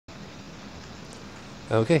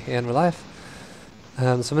Okay, and we're live. So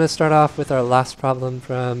I'm going to start off with our last problem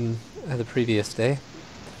from the previous day.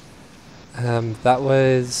 That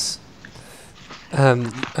was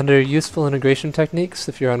under useful integration techniques.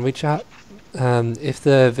 If you're on WeChat, if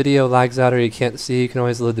the video lags out or you can't see, you can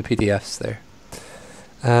always load the PDFs there.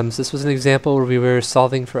 So this was an example where we were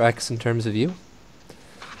solving for x in terms of u.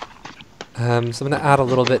 So I'm going to add a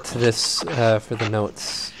little bit to this for the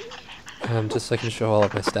notes, just so I can show all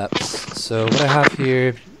of my steps. So what I have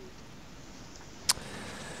here,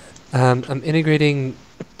 I'm integrating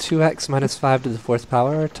 2x minus 5 to the fourth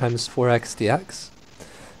power times 4x dx.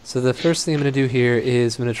 So the first thing I'm going to do here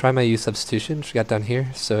is I'm going to try my u substitution, which we got down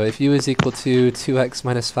here. So if u is equal to 2x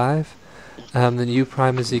minus 5, then u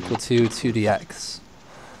prime is equal to 2 dx.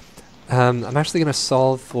 I'm actually going to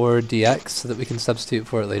solve for dx so that we can substitute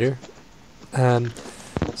for it later. So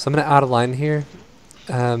I'm going to add a line here.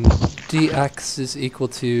 Dx is equal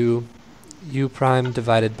to u prime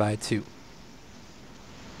divided by 2.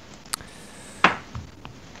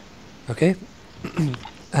 Okay.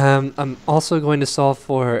 I'm also going to solve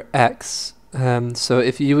for x. So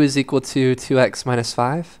if u is equal to 2x minus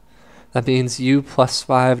 5, that means u plus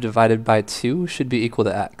 5 divided by 2 should be equal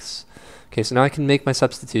to x. Okay, so now I can make my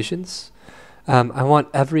substitutions. I want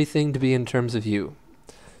everything to be in terms of u.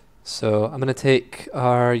 So I'm going to take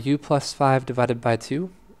our u plus 5 divided by 2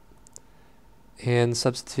 and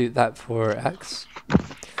substitute that for x.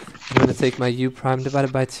 I'm going to take my u prime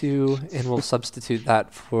divided by 2 and we'll substitute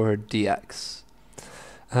that for dx.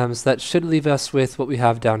 So that should leave us with what we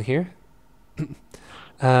have down here.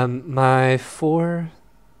 My 4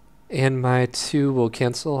 and my 2 will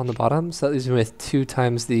cancel on the bottom, so that leaves me with 2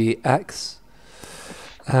 times the x,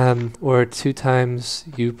 or 2 times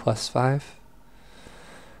u plus 5.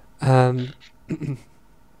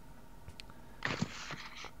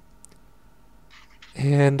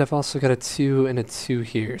 And I've also got a 2 and a 2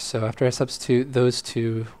 here, so after I substitute, those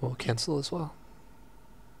two will cancel as well.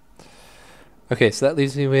 Okay, so that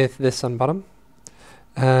leaves me with this on bottom.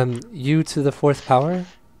 U to the fourth power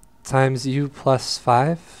times u plus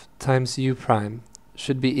 5 times u prime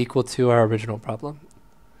should be equal to our original problem.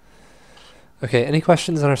 Okay, any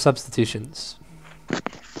questions on our substitutions?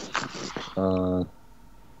 No.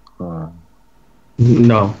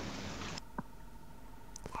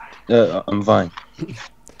 I'm fine.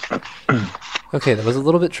 Okay, that was a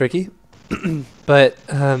little bit tricky, but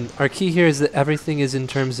our key here is that everything is in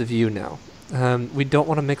terms of u now. We don't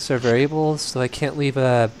want to mix our variables, so I can't leave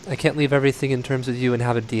everything in terms of u and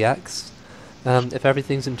have a dx. If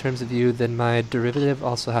everything's in terms of u, then my derivative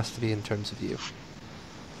also has to be in terms of u.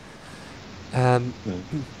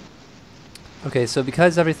 Okay, so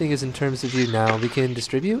because everything is in terms of u now, we can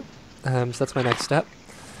distribute. So that's my next step.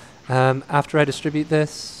 After I distribute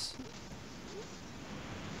this,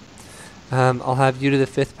 I'll have u to the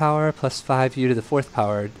fifth power plus 5u to the fourth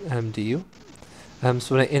power du.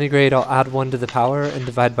 So when I integrate, I'll add 1 to the power and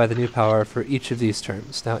divide by the new power for each of these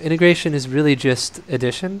terms. Now, integration is really just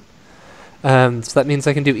addition. So that means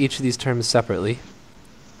I can do each of these terms separately.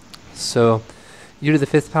 So u to the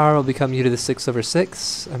fifth power will become u to the 6 over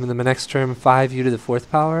 6. And then my next term, 5u to the fourth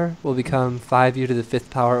power, will become 5u to the fifth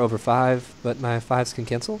power over 5, but my 5's can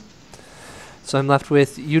cancel. So I'm left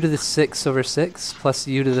with u to the 6 over 6 plus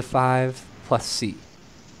u to the 5 plus c.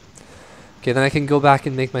 Okay, then I can go back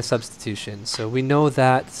and make my substitution. So we know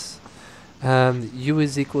that u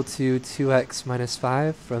is equal to 2x minus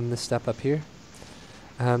 5 from this step up here.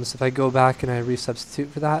 So if I go back and I resubstitute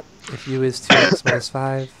for that, if u is 2x minus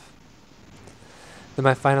 5, then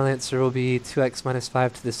my final answer will be 2x minus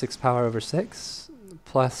 5 to the 6th power over 6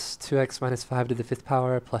 plus 2x minus 5 to the 5th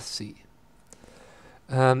power plus c.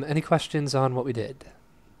 Any questions on what we did?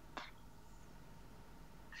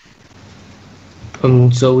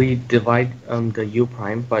 So we divide the u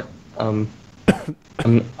prime, but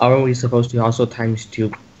aren't we supposed to also times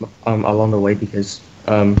 2 along the way because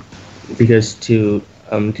to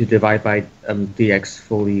divide by dx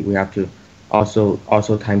fully we have to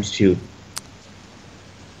also times 2.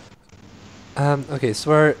 Okay,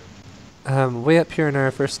 so our way up here in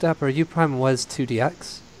our first step, our u prime was 2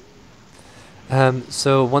 dx.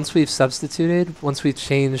 So once we've substituted, once we've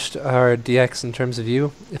changed our dx in terms of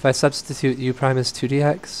u, if I substitute u prime as 2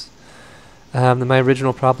 dx, then my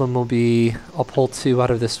original problem will be, I'll pull 2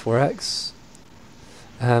 out of this 4x.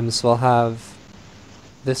 So I'll have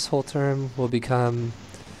this whole term will become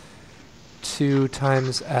 2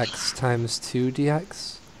 times x times 2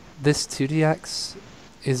 dx. This 2 dx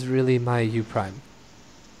is really my u prime.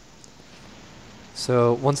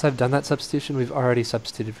 So once I've done that substitution, we've already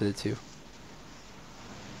substituted for the 2.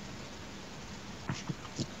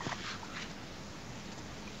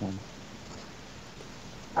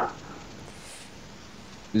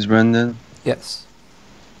 Is Brendan Yes.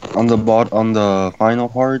 on the final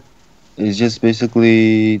part is just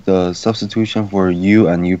basically the substitution for u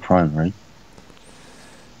and u prime, right?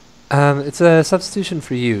 It's a substitution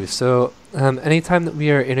for u. So anytime that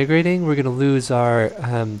we are integrating, we're going to lose our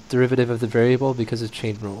derivative of the variable because of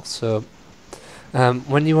chain rule. So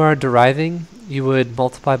when you are deriving, you would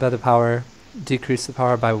multiply by the power, decrease the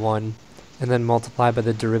power by 1, and then multiply by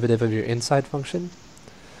the derivative of your inside function.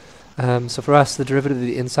 So for us, the derivative of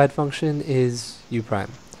the inside function is u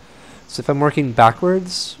prime. So if I'm working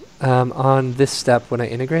backwards on this step when I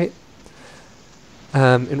integrate,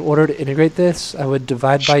 in order to integrate this, I would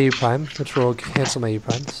divide by u prime, which will cancel my u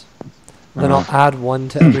primes. Then I'll add 1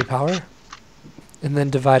 to every power, and then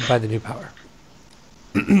divide by the new power.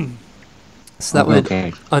 So that would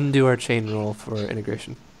undo our chain rule for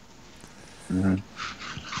integration.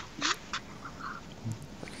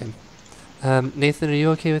 Okay. Nathan, are you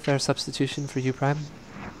okay with our substitution for u prime?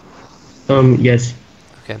 Yes.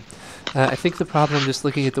 Okay. I think the problem, just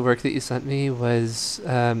looking at the work that you sent me, was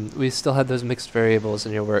we still had those mixed variables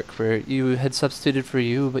in your work where you had substituted for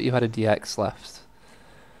u, but you had a dx left.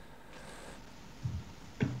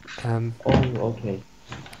 Oh, okay.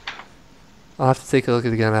 I'll have to take a look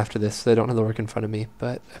at it again after this. I don't have the work in front of me,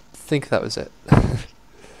 but I think that was it.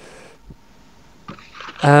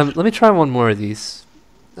 Let me try one more of these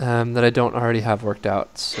that I don't already have worked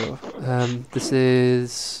out. So this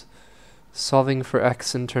is solving for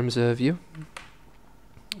x in terms of u.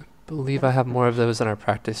 I believe I have more of those on our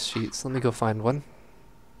practice sheets. Let me go find one.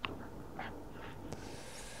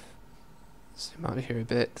 Zoom out here a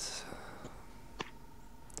bit.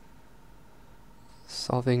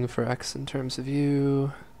 Solving for x in terms of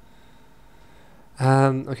u.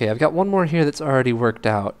 Okay, I've got one more here that's already worked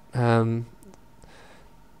out.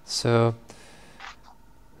 So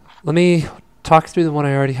let me talk through the one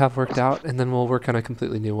I already have worked out, and then we'll work on a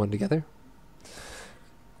completely new one together.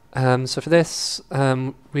 So for this,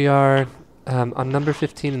 we are on number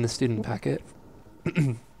 15 in the student packet.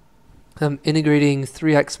 Integrating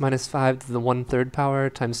 3x minus 5 to the 1/3 power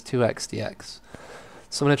times 2x dx.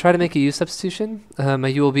 So when I try to make a u substitution, my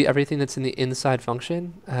u will be everything that's in the inside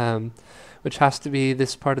function, which has to be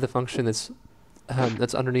this part of the function that's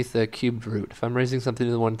underneath the cubed root. If I'm raising something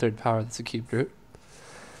to the 1/3 power, that's a cubed root.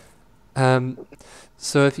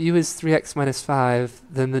 So if u is 3x minus 5,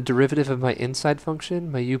 then the derivative of my inside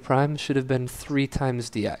function, my u prime, should have been 3 times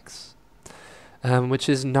dx, which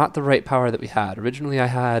is not the right power that we had. Originally I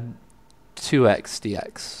had 2x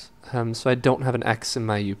dx, so I don't have an x in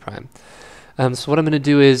my u prime. So what I'm going to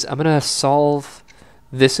do is I'm going to solve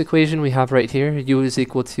this equation we have right here, u is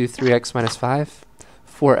equal to 3x minus 5,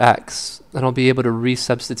 for x, and I'll be able to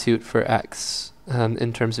resubstitute for x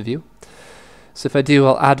in terms of u. So if I do,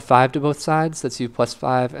 I'll add 5 to both sides, that's u plus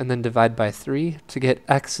 5, and then divide by 3 to get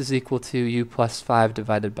x is equal to u plus 5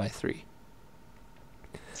 divided by 3.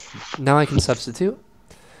 Now I can substitute.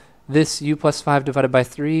 This u plus 5 divided by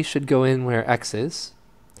 3 should go in where x is.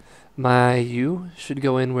 My u should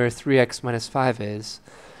go in where 3x minus 5 is.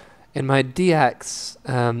 And my dx,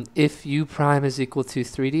 if u prime is equal to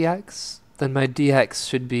 3dx, then my dx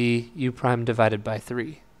should be u prime divided by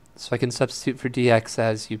 3. So I can substitute for dx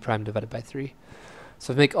as u prime divided by 3.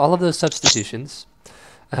 So if I make all of those substitutions,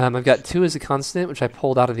 I've got 2 as a constant, which I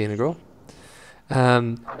pulled out of the integral.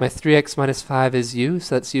 My 3x minus 5 is u,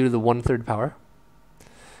 so that's u to the 1/3 power.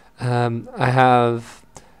 I have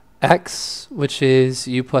x, which is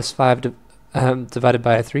u plus 5 divided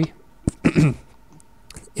by 3,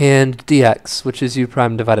 and dx, which is u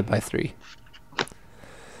prime divided by 3.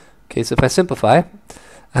 Okay, so if I simplify,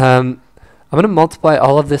 I'm going to multiply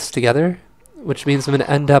all of this together, which means I'm going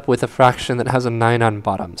to end up with a fraction that has a 9 on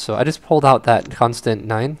bottom. So I just pulled out that constant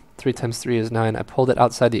 9. 3 times 3 is 9. I pulled it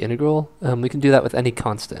outside the integral. We can do that with any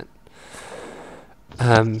constant.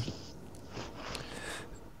 So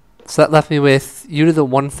that left me with u to the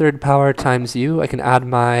 1/3 power times u. I can add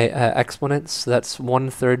my exponents. So that's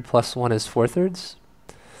 1/3 plus 1 is 4/3.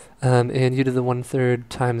 And u to the 1/3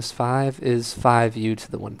 times 5 is 5u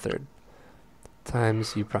to the 1/3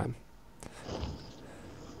 times u prime.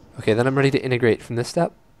 Okay, then I'm ready to integrate from this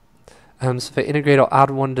step. So if I integrate, I'll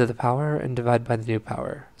add 1 to the power and divide by the new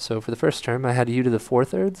power. So for the first term, I had u to the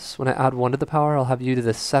 4/3. When I add 1 to the power, I'll have u to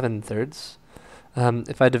the 7/3.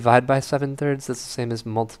 If I divide by 7/3, that's the same as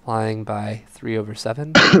multiplying by 3 over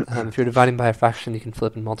 7. If you're dividing by a fraction, you can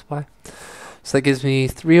flip and multiply. So that gives me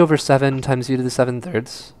 3 over 7 times u to the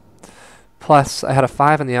 7/3. Plus, I had a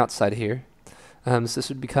 5 on the outside here. So this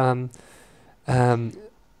would become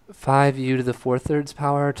 5u to the 4/3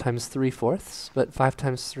 power times 3/4. But 5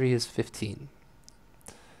 times 3 is 15.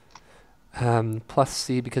 Plus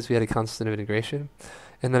c because we had a constant of integration.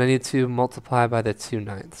 and then I need to multiply by the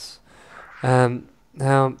 2/9.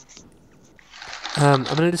 Now, I'm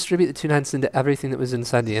going to distribute the 2/9 into everything that was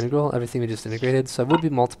inside the integral, everything we just integrated. So I would be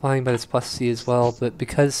multiplying by this plus c as well, but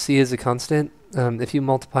because c is a constant, if you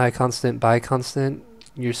multiply a constant by a constant,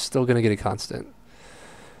 you're still going to get a constant.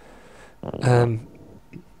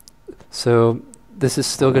 So this is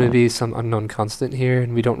still going to be some unknown constant here,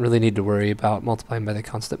 and we don't really need to worry about multiplying by the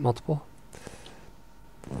constant multiple.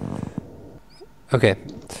 Okay,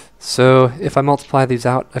 so if I multiply these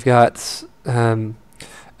out, I've got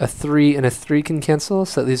a 3 and a 3 can cancel,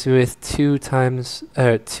 so that leaves me with 2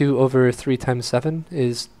 over 3 times 7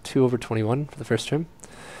 is 2 over 21 for the first term.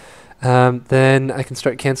 Then I can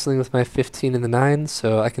start canceling with my 15 and the 9,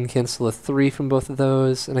 so I can cancel a 3 from both of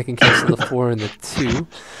those, and I can cancel the 4 and the 2.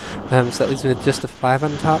 So that leaves me with just a 5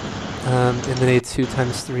 on top, and then a 2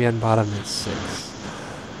 times 3 on bottom is 6.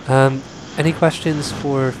 Any questions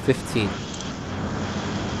for 15?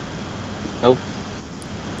 Nope.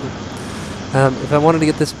 If I wanted to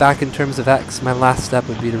get this back in terms of x, my last step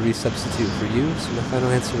would be to resubstitute for u, so my final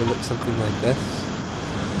answer would look something like this.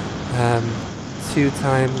 2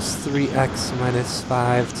 times 3x minus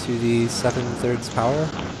 5 to the 7/3 power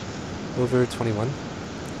over 21,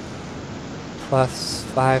 plus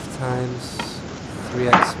 5 times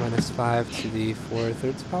 3x minus 5 to the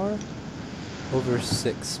 4/3 power over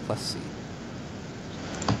 6 plus c.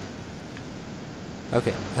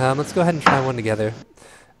 Okay, let's go ahead and try one together.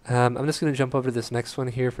 I'm just going to jump over to this next one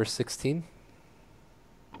here for 16.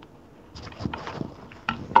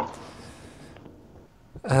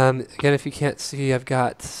 Again, if you can't see, I've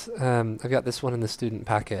got this one in the student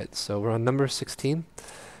packet. So we're on number 16.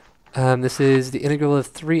 This is the integral of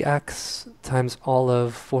 3x times all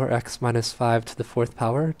of 4x minus 5 to the 4th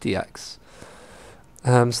power dx.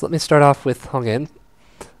 So let me start off with Hongyan.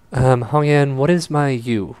 Hongyan, what is my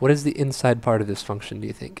u? What is the inside part of this function, do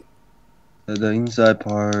you think? The inside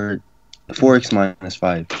part, 4x minus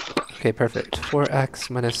 5. Okay, perfect. 4x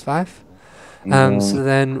minus 5. So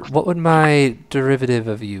then, what would my derivative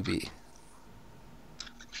of u be?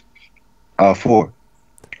 4.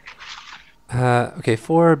 Okay,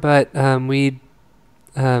 4, but we're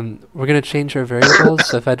going to change our variables,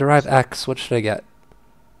 so if I derive x, what should I get?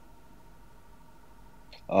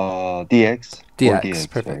 Dx. Dx,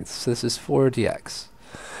 perfect. So this is 4 dx.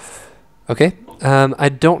 Okay, I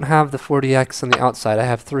don't have the 4 dx on the outside, I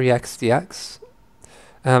have 3x dx.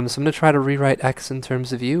 So I'm going to try to rewrite x in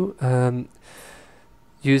terms of u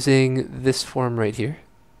using this form right here.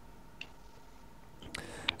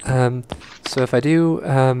 So if I do,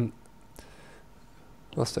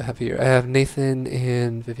 what else do I have here? I have Nathan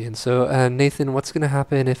and Vivian. So Nathan, what's going to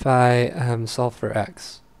happen if I solve for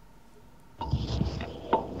x?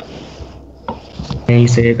 Can you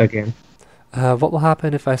say it again? What will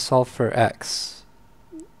happen if I solve for x?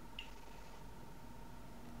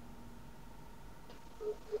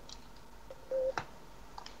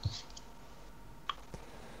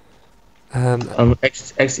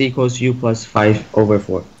 X equals u plus 5 over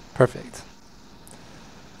 4. Perfect.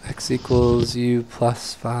 X equals u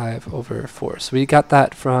plus 5 over 4. So we got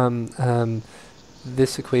that from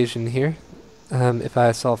this equation here, if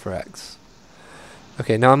I solve for x.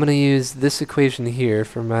 Okay, now I'm going to use this equation here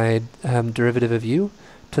for my derivative of u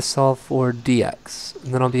to solve for dx.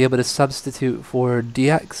 And then I'll be able to substitute for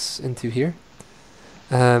dx into here,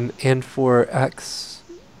 and for x,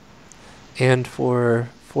 and for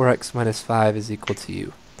 4x minus 5 is equal to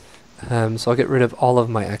u. So I'll get rid of all of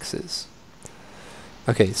my x's.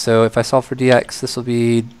 Okay, so if I solve for dx, this will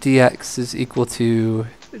be dx is equal to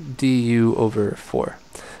du over 4.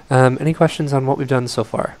 Any questions on what we've done so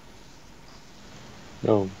far?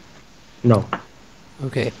 No. No.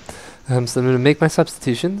 Okay, so I'm going to make my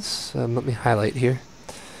substitutions. Let me highlight here.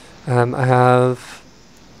 I have...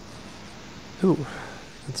 Ooh,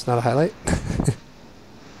 that's not a highlight.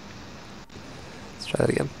 Try that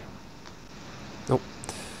again. Nope.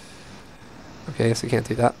 Okay, I guess I can't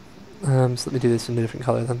do that. So let me do this in a different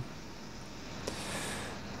color then.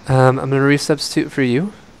 I'm going to resubstitute for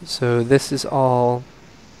u. So this is all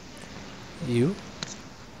u.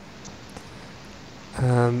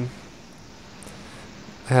 I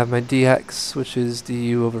have my dx, which is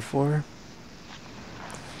du over 4.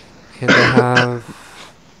 And I have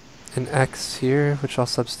an x here, which I'll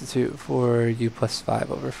substitute for u plus 5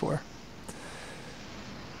 over 4.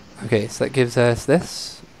 Okay, so that gives us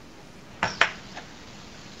this.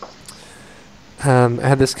 I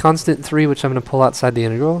have this constant 3, which I'm going to pull outside the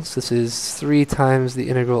integral. So this is 3 times the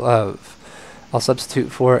integral of. I'll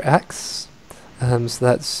substitute for x. So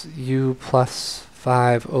that's u plus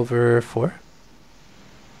 5 over 4.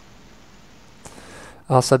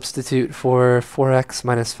 I'll substitute for 4x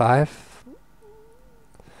minus 5.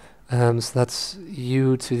 So that's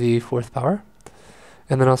u to the 4th power.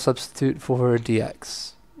 And then I'll substitute for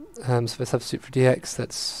dx. So if I substitute for dx,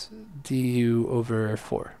 that's du over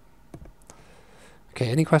 4. Okay,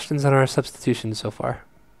 any questions on our substitution so far?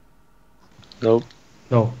 Nope.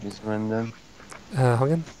 No. Miss Brendan,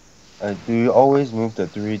 Hongen? do you always move the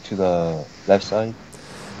 3 to the left side?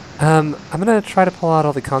 I'm going to try to pull out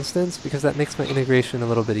all the constants because that makes my integration a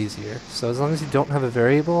little bit easier. So as long as you don't have a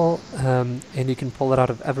variable and you can pull it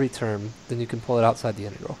out of every term, then you can pull it outside the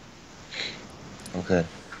integral. Okay.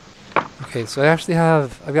 Okay, so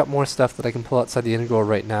I've got more stuff that I can pull outside the integral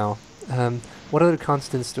right now. What other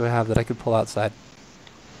constants do I have that I could pull outside?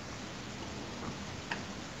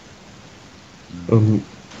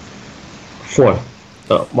 4.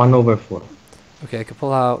 1 over 4. Okay, I could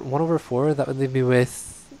pull out 1 over 4. That would leave me with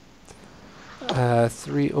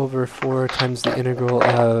 3 over 4 times the integral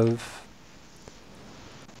of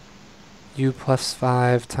u plus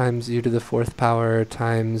 5 times u to the 4th power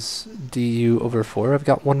times du over 4. I've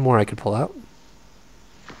got one more I could pull out.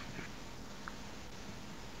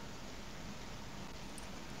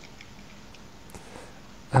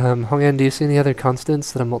 Hongan, do you see any other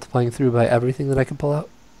constants that I'm multiplying through by everything that I can pull out?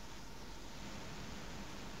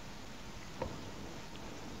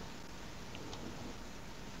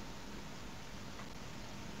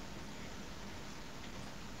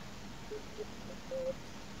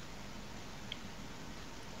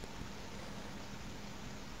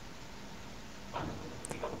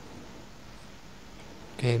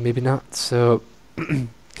 Okay, maybe not. So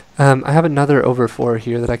I have another over 4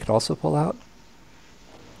 here that I could also pull out.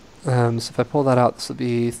 So if I pull that out, this will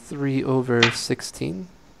be 3 over 16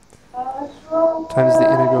 times the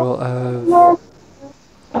integral of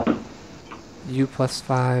u plus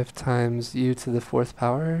 5 times u to the 4th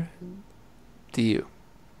power du.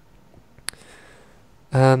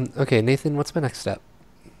 Okay, Nathan, what's my next step?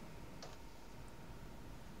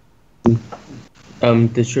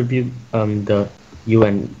 Distribute the u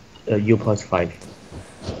and u plus 5.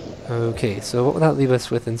 Okay, so what would that leave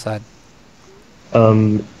us with inside?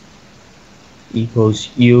 Equals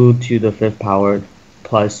u to the 5th power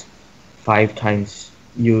plus 5 times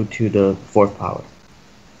u to the 4th power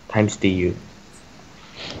times du.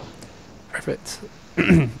 Perfect.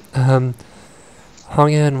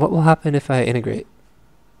 Hongyan, what will happen if I integrate?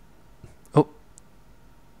 Oh.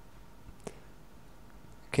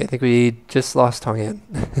 Okay, I think we just lost Hongyan.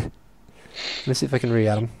 Let me see if I can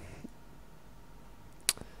re-add him.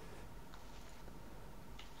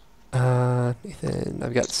 Nathan,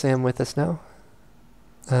 I've got Sam with us now.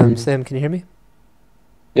 Sam, can you hear me?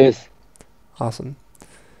 Yes. Awesome.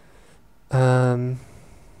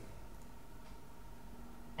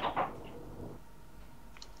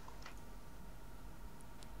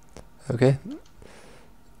 Okay.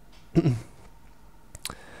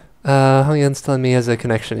 Hongyan's telling me he has a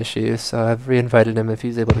connection issue, so I've re-invited him. If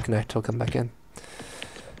he's able to connect, he'll come back in.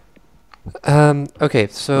 Okay,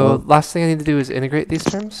 so last thing I need to do is integrate these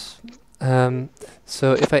terms.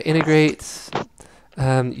 So if I integrate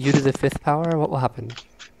u to the 5th power, what will happen?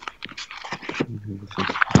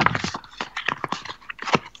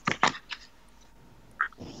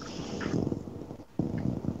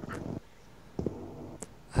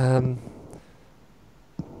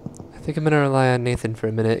 I think I'm going to rely on Nathan for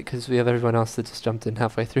a minute because we have everyone else that just jumped in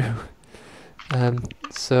halfway through.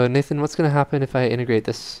 So Nathan, what's going to happen if I integrate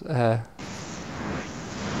this? 1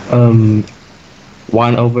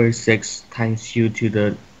 over 6 times u to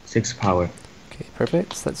the 6th power. Okay,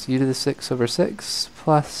 perfect. So that's u to the 6 over 6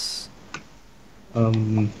 plus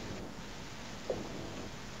 1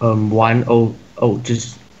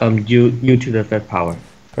 just u to the 5th power.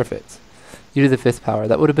 Perfect. U to the 5th power.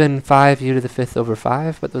 That would have been 5 u to the 5th over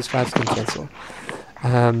 5, but those 5's can cancel.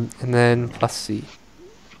 And then plus c.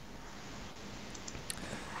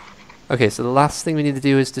 Okay, so the last thing we need to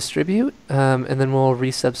do is distribute, and then we'll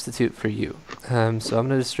resubstitute for u. So I'm going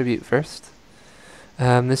to distribute first.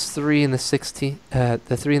 This 3 and the 16,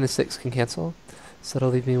 the 3 and the 6 can cancel, so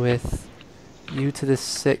that'll leave me with u to the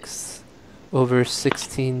 6th over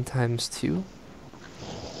 16 times 2,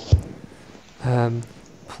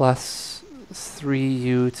 plus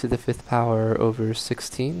 3u to the 5th power over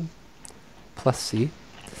 16, plus c.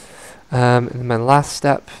 And then my last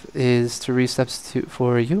step is to resubstitute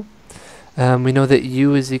for u. We know that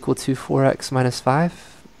u is equal to 4x minus 5.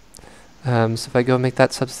 So if I go make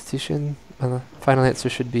that substitution, my final answer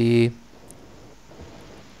should be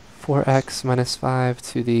 4x minus 5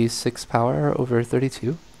 to the 6th power over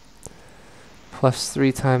 32, plus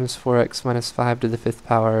 3 times 4x minus 5 to the 5th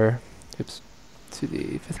power, to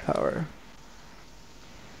the 5th power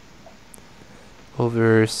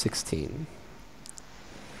over 16.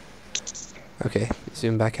 Okay,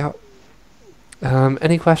 zoom back out.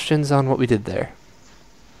 Any questions on what we did there?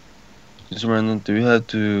 Just random. Do we have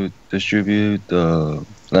to distribute the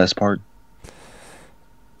last part?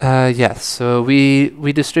 Yes, so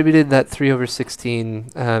we distributed that 3 over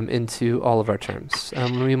 16 into all of our terms.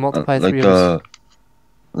 When we multiply 3 over...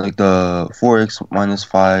 Like the 4x minus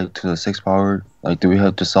 5 to the 6th power, like do we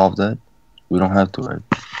have to solve that? We don't have to, right?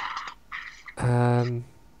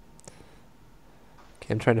 Okay,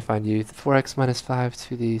 I'm trying to find you. The 4x minus 5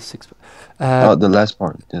 to the 6... the last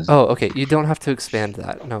part. Oh, okay, you don't have to expand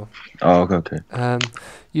that, no. Oh, okay.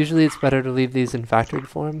 Usually it's better to leave these in factored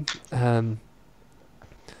form.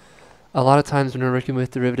 A lot of times when we're working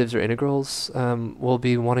with derivatives or integrals, we'll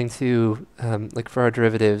be wanting to, like for our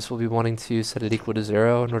derivatives, we'll be wanting to set it equal to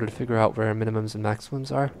 0 in order to figure out where our minimums and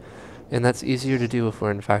maximums are. And that's easier to do if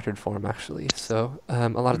we're in factored form, actually. So a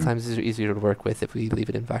lot of times these are easier to work with if we leave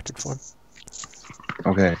it in factored form.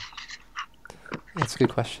 Okay. That's a good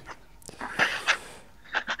question.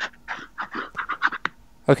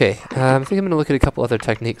 Okay, I think I'm going to look at a couple other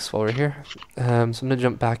techniques while we're here. So I'm going to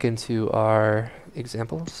jump back into our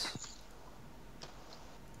examples.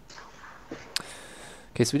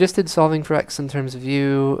 Okay, so we just did solving for x in terms of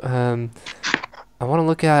u. I want to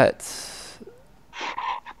look at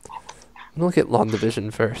long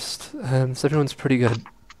division first. So everyone's pretty good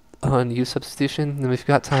on u substitution. And then if we've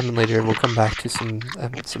got time, and later we'll come back to some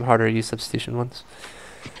harder u substitution ones.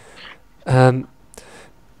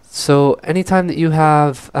 So anytime that you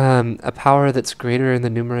have a power that's greater in the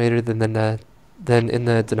numerator than in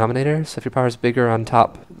the denominator, so if your power is bigger on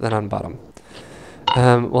top than on bottom,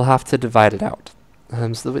 we'll have to divide it out.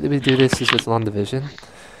 So the way that we do this is with long division.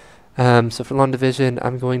 So for long division,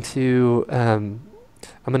 I'm going to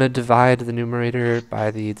divide the numerator by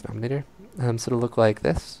the denominator. So it'll look like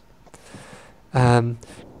this.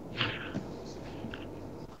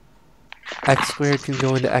 X squared can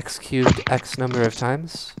go into x cubed x number of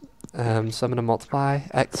times. So I'm going to multiply.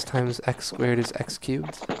 X times x squared is x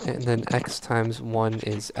cubed, and then x times 1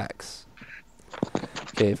 is x.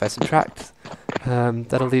 Okay, if I subtract,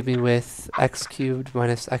 that'll leave me with x cubed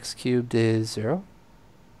minus x cubed is 0.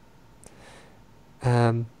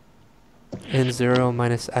 And 0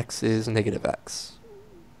 minus x is negative x.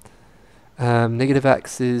 Negative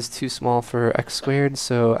x is too small for x squared,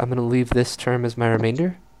 so I'm going to leave this term as my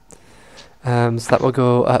remainder. So that will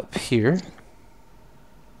go up here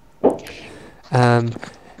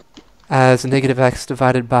as negative x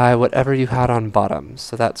divided by whatever you had on bottom.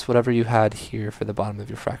 So that's whatever you had here for the bottom of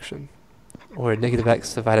your fraction. Or negative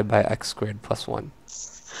x divided by x squared plus 1.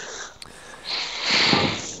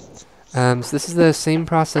 So this is the same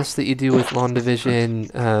process that you do with long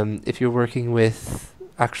division if you're working with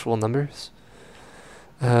actual numbers.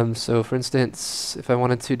 So for instance, if I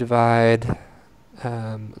wanted to divide,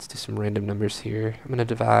 let's do some random numbers here. I'm going to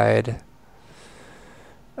divide,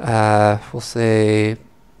 we'll say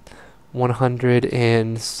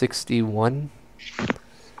 161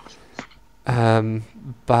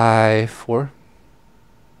 by 4.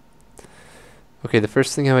 Okay, the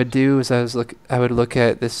first thing I would do is I would look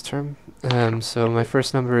at this term. So my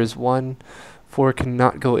first number is 1. 4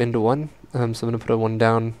 cannot go into 1, so I'm going to put a 1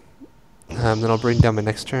 down. Then I'll bring down my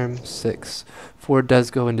next term, 6. 4 does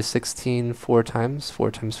go into 16 4 times. 4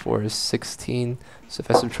 times 4 is 16. So if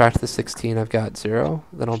I subtract the 16, I've got 0.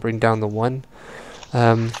 Then I'll bring down the 1.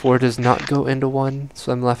 4 does not go into 1,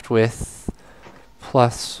 so I'm left with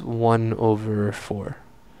plus 1 over 4.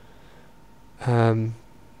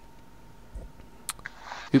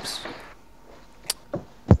 Oops.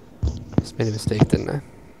 Just made a mistake, didn't I?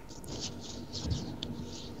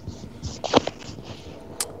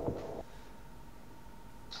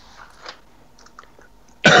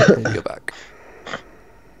 I need to go back.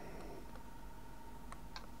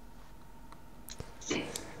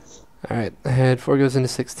 Alright, I had 4 goes into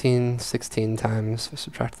 16 16 times. If I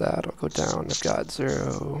subtract that, I'll go down. I've got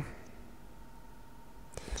 0.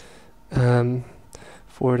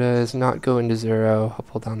 4 does not go into 0. I'll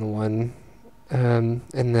pull down the 1. And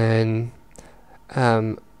then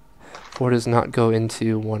 4 does not go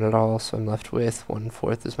into 1 at all, so I'm left with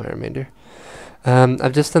 1/4 as my remainder.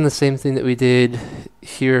 I've just done the same thing that we did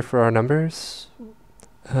here for our numbers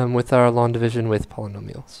with our long division with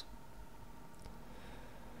polynomials.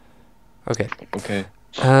 Okay. Okay.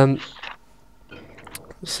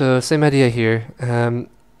 So same idea here.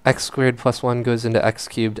 X squared plus 1 goes into x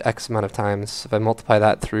cubed x amount of times. If I multiply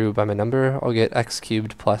that through by my number, I'll get x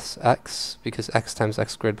cubed plus x, because x times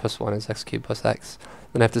x squared plus 1 is x cubed plus x.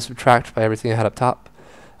 Then I have to subtract by everything I had up top.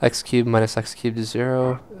 X cubed minus x cubed is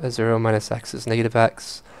 0. 0 minus x is negative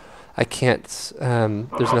x. I can't,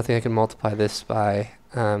 there's nothing I can multiply this by.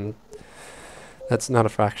 That's not a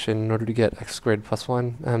fraction in order to get x squared plus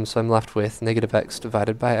 1. So I'm left with negative x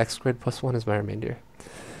divided by x squared plus 1 as my remainder.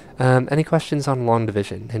 Any questions on long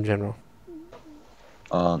division in general?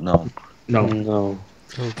 No. No. No.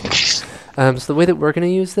 Okay. So the way that we're going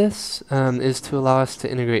to use this is to allow us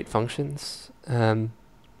to integrate functions.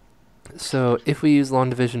 So if we use long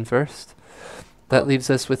division first, that leaves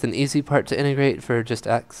us with an easy part to integrate for just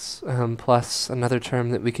x, plus another term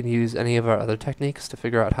that we can use any of our other techniques to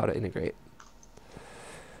figure out how to integrate.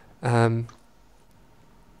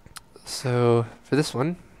 So for this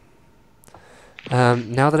one,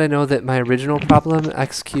 now that I know that my original problem,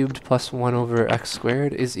 x cubed plus 1 over x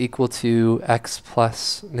squared, is equal to x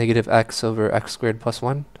plus negative x over x squared plus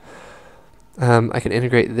 1, I can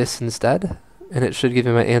integrate this instead, and it should give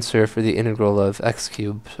me my answer for the integral of x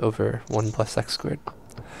cubed over 1 plus x squared.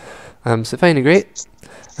 So if I integrate,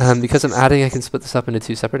 because I'm adding, I can split this up into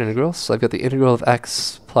two separate integrals. So I've got the integral of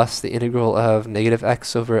x plus the integral of negative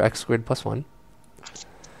x over x squared plus 1.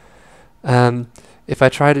 If I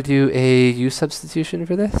try to do a u substitution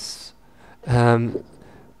for this,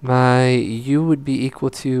 my u would be equal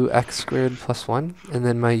to x squared plus 1, and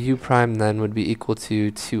then my u prime then would be equal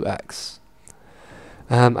to 2x.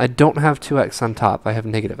 I don't have 2x on top, I have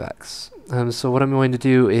negative x. So what I'm going to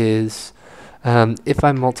do is, if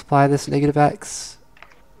I multiply this negative x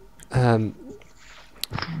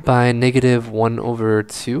by negative 1 over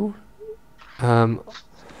 2,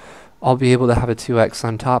 I'll be able to have a 2x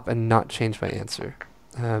on top and not change my answer.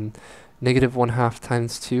 Negative 1/2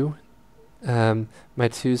 times 2, my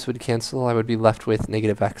 2's would cancel, I would be left with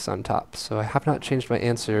negative x on top. So I have not changed my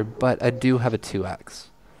answer, but I do have a 2x.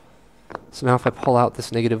 So now if I pull out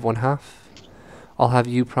this negative 1/2, I'll have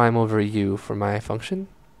u prime over u for my function,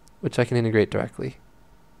 which I can integrate directly.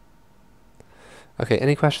 Okay,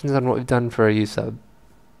 any questions on what we've done for our u sub?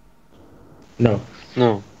 No.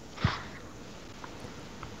 No.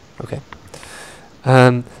 Okay.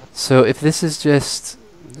 So if this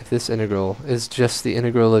integral is just the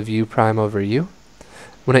integral of u prime over u,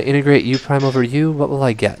 when I integrate u prime over u, what will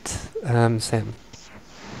I get? Sam?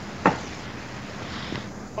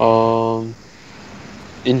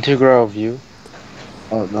 Integral of u.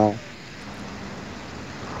 No.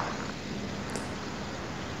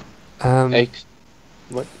 X.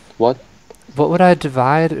 What? What would I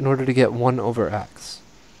divide in order to get 1 over x?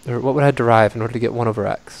 Or what would I derive in order to get 1 over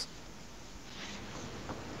x?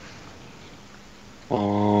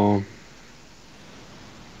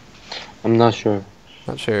 I'm not sure.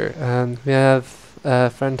 Not sure. We have a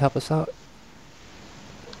friend help us out.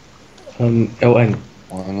 ln.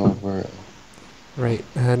 1 over. Right,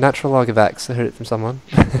 natural log of x. I heard it from someone.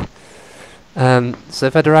 So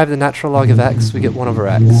if I derive the natural log of x, we get 1 over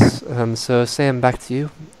x. So Sam, back to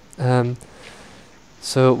you.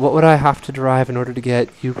 So what would I have to derive in order to get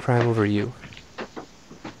u prime over u?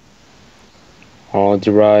 I'll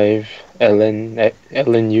derive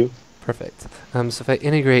ln u. Perfect. So if I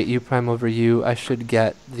integrate u prime over u, I should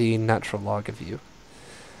get the natural log of u.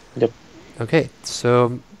 Yep. Okay,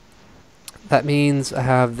 so that means I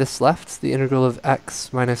have this left, the integral of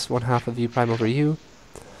x minus 1/2 of u prime over u.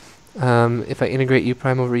 If I integrate u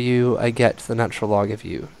prime over u, I get the natural log of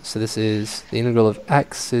u. So this is the integral of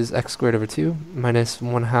x is x squared over 2 minus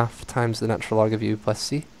 1/2 times the natural log of u plus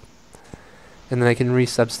c. And then I can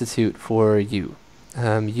resubstitute for u.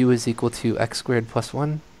 U is equal to x squared plus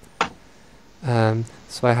 1.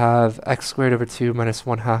 So I have x squared over 2 minus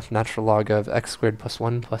 1/2 natural log of x squared plus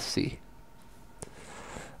 1 plus c.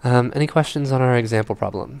 Any questions on our example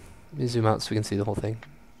problem? Let me zoom out so we can see the whole thing.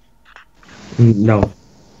 No.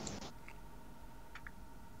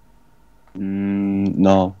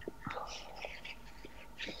 No.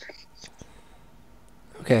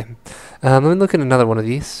 Okay, let me look at another one of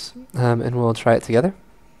these, and we'll try it together.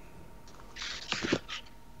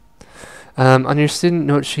 On your student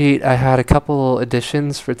note sheet, I had a couple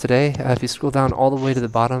additions for today. If you scroll down all the way to the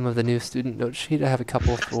bottom of the new student note sheet, I have a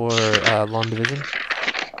couple for long division.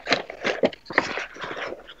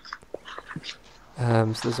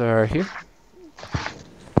 So those are here.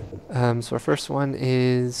 So our first one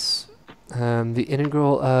is the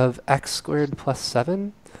integral of x squared plus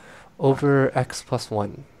 7 over x plus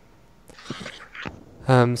 1.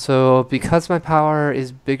 So because my power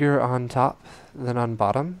is bigger on top than on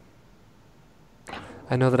bottom,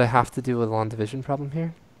 I know that I have to do a long division problem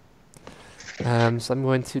here. So I'm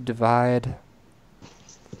going to divide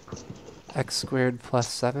x squared plus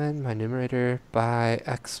 7, my numerator, by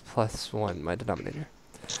x plus 1, my denominator.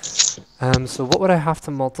 So what would I have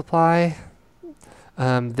to multiply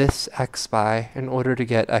this x by in order to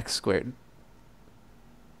get x squared?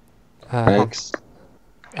 X.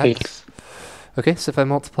 X. Okay, so if I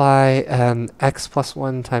multiply x plus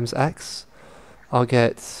 1 times x, I'll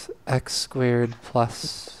get x squared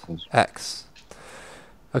plus x.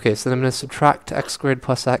 Okay, so then I'm going to subtract x squared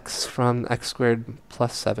plus x from x squared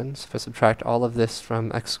plus 7. So if I subtract all of this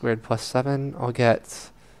from x squared plus 7, I'll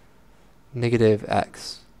get negative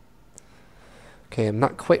x. Okay, I'm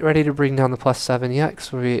not quite ready to bring down the plus 7 yet,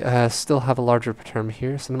 because we still have a larger term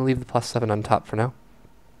here, so I'm going to leave the plus 7 on top for now.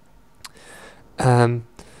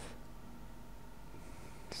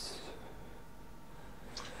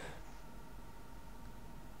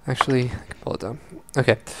 Actually, I can pull it down.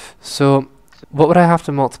 Okay, so what would I have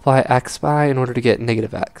to multiply x by in order to get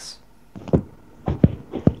negative x?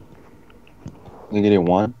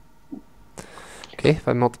 -1. Okay, if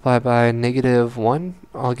I multiply by negative 1,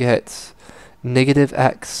 I'll get negative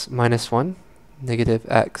x minus 1. Negative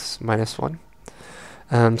x minus 1.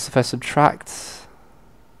 So if I subtract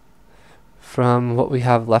from what we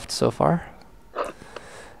have left so far,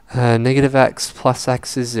 negative x plus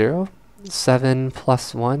x is 0. 7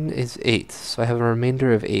 plus 1 is 8. So I have a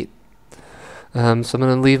remainder of 8. So I'm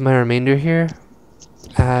going to leave my remainder here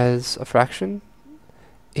as a fraction.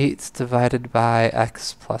 8 divided by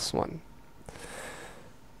x plus 1.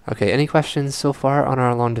 Okay, any questions so far on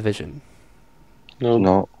our long division? No.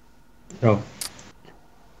 No. No.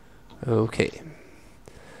 Okay.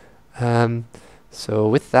 So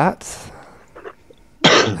with that,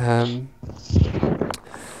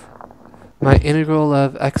 my integral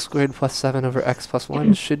of x squared plus 7 over x plus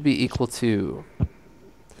 1 should be equal to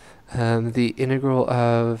the integral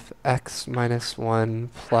of x minus 1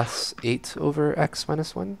 plus 8 over x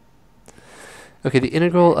minus 1. Okay, the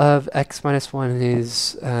integral of x minus 1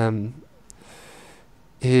 is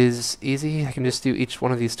easy. I can just do each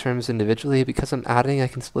one of these terms individually. Because I'm adding, I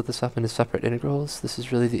can split this up into separate integrals. This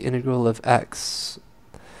is really the integral of x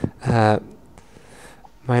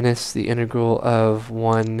minus the integral of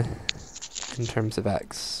 1 in terms of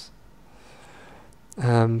x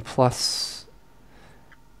plus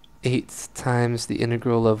 8 times the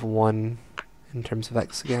integral of 1 in terms of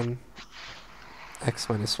x again, x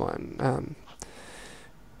minus 1.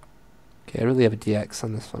 Okay, I really have a dx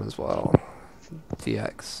on this one as well.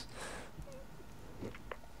 Dx.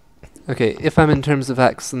 Okay, if I'm in terms of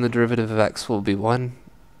x, then the derivative of x will be 1.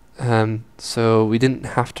 So we didn't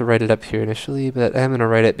have to write it up here initially, but I'm going to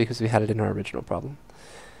write it because we had it in our original problem.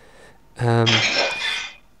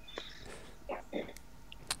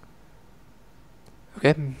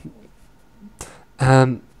 Okay.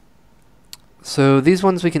 So these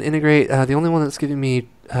ones we can integrate. The only one that's giving me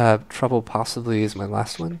trouble possibly is my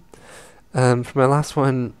last one. For my last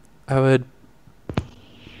one, I would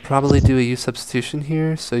probably do a u substitution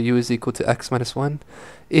here. So u is equal to x minus 1.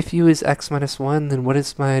 If u is x minus 1, then what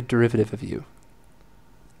is my derivative of u?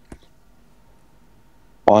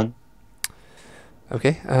 1.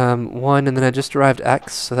 Okay, 1, and then I just derived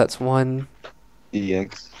x, so that's 1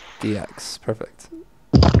 dx. dx. Perfect.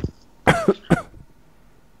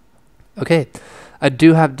 Okay, I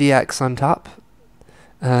do have dx on top,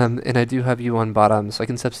 and I do have u on bottom, so I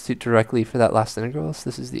can substitute directly for that last integral. So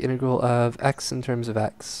this is the integral of x in terms of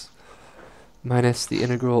x minus the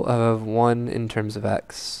integral of 1 in terms of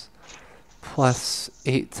x plus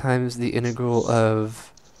 8 times the integral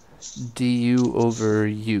of du over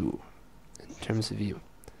u in terms of u.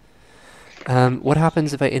 What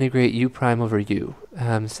happens if I integrate u prime over u?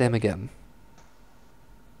 Sam again.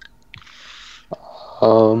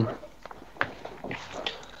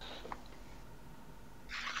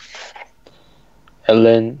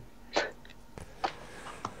 ln.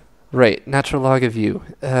 Right, natural log of u.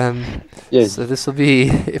 Yes. So this will be,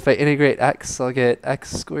 if I integrate x, I'll get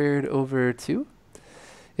x squared over 2.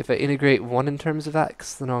 If I integrate 1 in terms of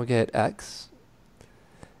x, then I'll get x.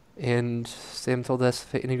 And Sam told us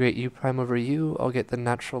if I integrate u prime over u, I'll get the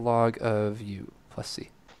natural log of u plus c.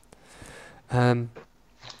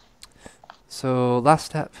 So last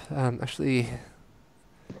step, actually,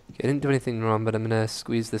 I didn't do anything wrong, but I'm going to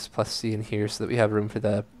squeeze this plus c in here so that we have room for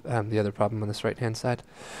the other problem on this right-hand side.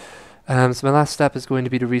 So my last step is going to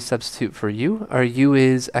be to resubstitute for u. Our u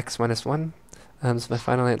is x minus 1. So my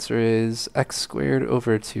final answer is x squared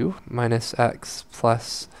over 2 minus x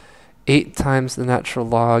plus 8 times the natural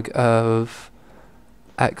log of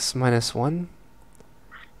x minus 1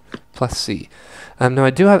 plus c. Now I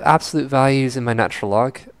do have absolute values in my natural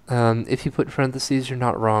log. If you put parentheses, you're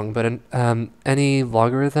not wrong, but any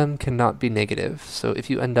logarithm cannot be negative. So if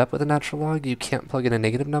you end up with a natural log, you can't plug in a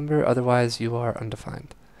negative number, otherwise you are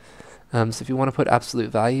undefined. So if you want to put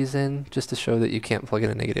absolute values in, just to show that you can't plug in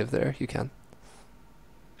a negative there, you can.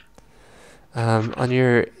 On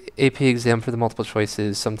your AP exam for the multiple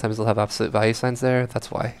choices, sometimes they'll have absolute value signs there.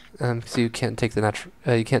 That's why, because you can't take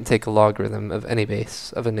you can't take a logarithm of any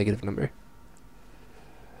base of a negative number.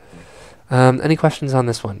 Any questions on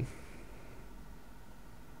this one?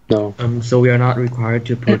 No. So we are not required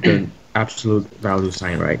to put the absolute value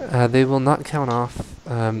sign, right? They will not count off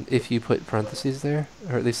if you put parentheses there,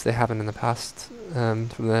 or at least they haven't in the past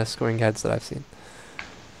from the scoring guides that I've seen.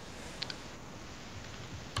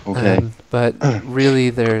 Okay. But really,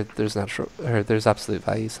 there's absolute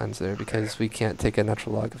value signs there because we can't take a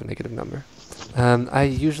natural log of a negative number. I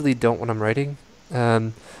usually don't when I'm writing,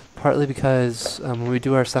 partly because when we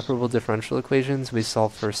do our separable differential equations, we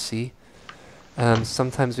solve for c.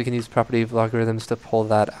 Sometimes we can use property of logarithms to pull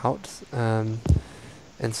that out,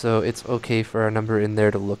 and so it's okay for our number in there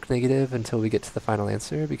to look negative until we get to the final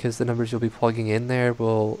answer, because the numbers you'll be plugging in there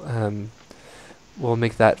will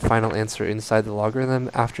make that final answer inside the logarithm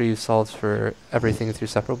after you've solved for everything with your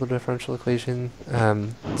separable differential equation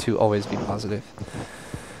to always be positive.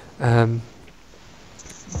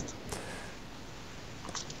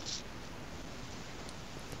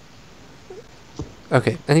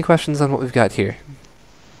 Okay, any questions on what we've got here?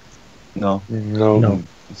 No. No.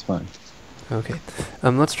 It's fine. Okay,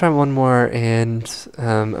 let's try one more, and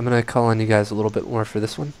I'm going to call on you guys a little bit more for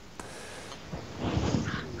this one.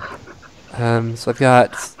 So I've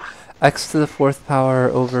got x to the 4th power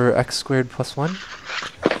over x squared plus 1.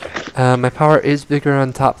 My power is bigger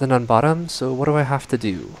on top than on bottom, so what do I have to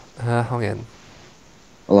do? Hang on.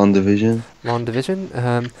 Long division. Long division.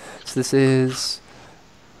 So this is...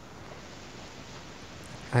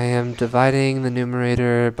 I am dividing the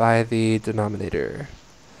numerator by the denominator.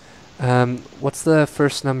 What's the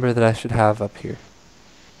first number that I should have up here?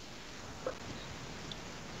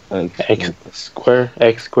 X squared.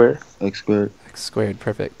 X squared. X squared. X squared,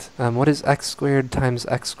 perfect. What is x squared times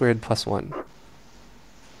x squared plus 1?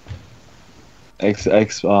 X to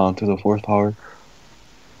the 4th power.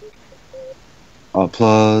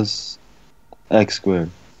 Plus x squared.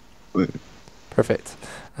 Wait. Perfect.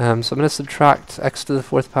 So I'm going to subtract x to the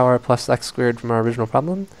 4th power plus x squared from our original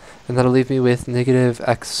problem, and that'll leave me with negative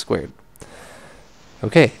x squared.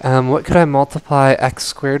 Okay, what could I multiply x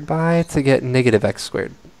squared by to get negative x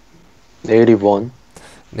squared? -1.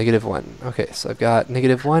 Negative 1. Okay, so I've got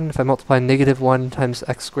negative 1. If I multiply negative 1 times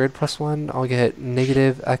x squared plus 1, I'll get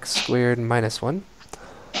negative x squared minus 1.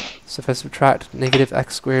 So if I subtract negative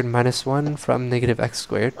x squared minus 1 from negative x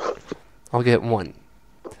squared, I'll get 1.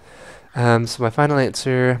 So my final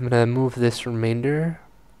answer, I'm going to move this remainder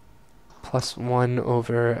plus 1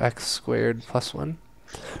 over x squared plus 1.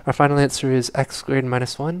 Our final answer is x squared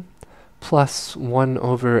minus 1 plus 1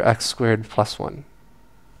 over x squared plus 1.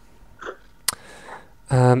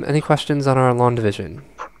 Any questions on our long division?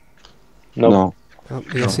 Nope. No. Oh,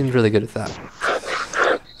 you guys seemed really good at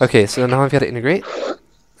that. Okay, so now I've got to integrate.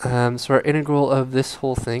 So our integral of this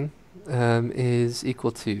whole thing is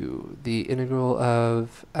equal to the integral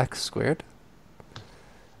of x squared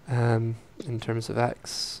in terms of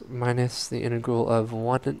x minus the integral of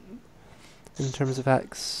 1 in terms of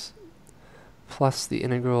x plus the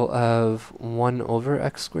integral of 1 over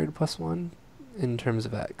x squared plus 1 in terms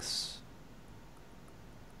of x.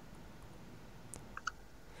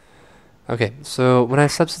 Okay, so when I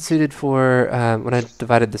substituted for, when I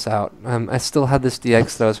divided this out, I still had this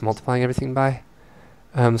dx that I was multiplying everything by.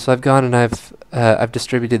 So I've gone and I've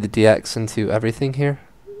distributed the dx into everything here,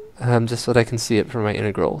 just so that I can see it for my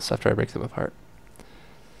integrals after I break them apart.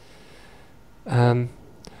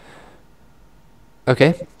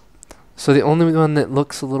 Okay, so the only one that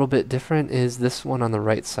looks a little bit different is this one on the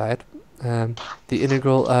right side. The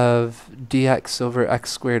integral of dx over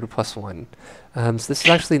x squared plus 1. So this is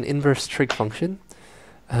actually an inverse trig function.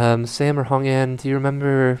 Sam or Hongyan, do you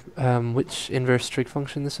remember which inverse trig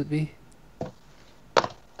function this would be?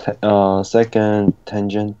 Second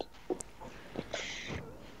tangent.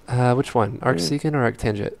 Which one? Arcsecant or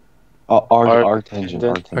arctangent?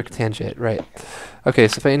 Arctangent. Arctangent, right. Okay,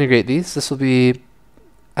 so if I integrate these, this will be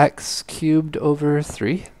x cubed over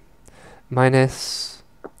 3 minus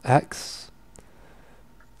x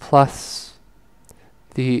plus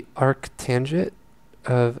the arctangent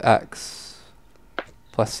of x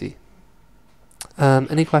plus c.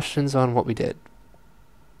 Any questions on what we did?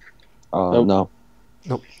 No.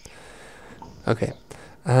 Nope. Okay.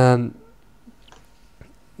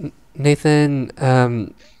 Nathan,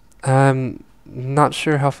 I'm not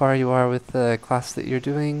sure how far you are with the class that you're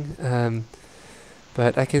doing,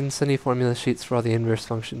 but I can send you formula sheets for all the inverse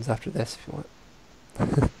functions after this if you want.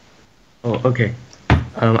 Oh, okay.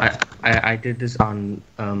 I did this on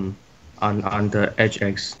the edge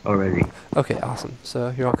X already. Okay, awesome.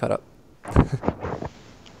 So you're all caught up.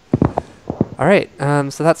 All right,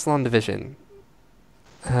 so that's long division.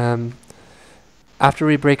 After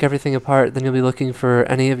we break everything apart, then you'll be looking for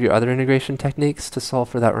any of your other integration techniques to solve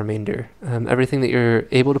for that remainder. Everything that you're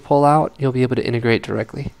able to pull out, you'll be able to integrate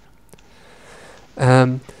directly.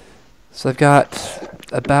 So I've got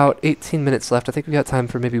about 18 minutes left. I think we've got time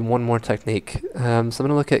for maybe one more technique. So I'm going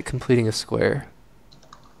to look at completing a square.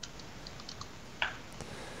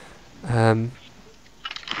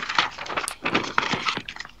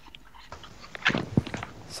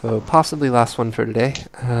 So possibly last one for today.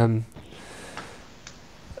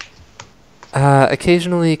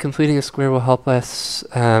 Occasionally completing a square will help us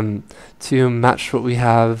to match what we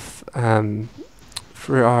have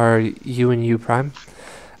for our u and u prime.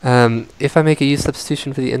 If I make a u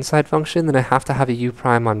substitution for the inside function, then I have to have a u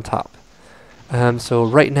prime on top. So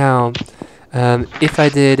right now, if I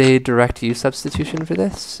did a direct u substitution for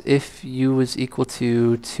this, if u was equal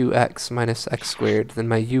to 2x minus x squared, then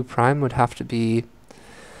my u prime would have to be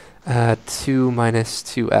 2 minus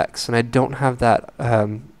 2x, and I don't have that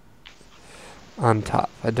on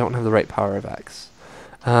top. I don't have the right power of x.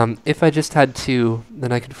 If I just had 2,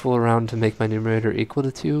 then I could fool around to make my numerator equal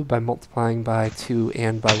to 2 by multiplying by 2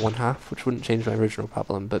 and by 1/2, which wouldn't change my original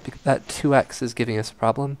problem, but that 2x is giving us a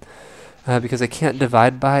problem because I can't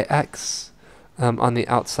divide by x on the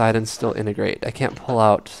outside and still integrate. I can't pull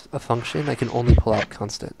out a function, I can only pull out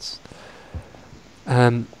constants.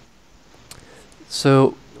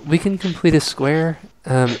 So we can complete a square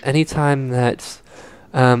anytime that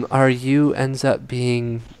our u ends up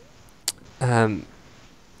being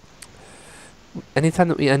anytime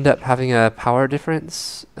that we end up having a power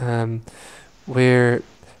difference where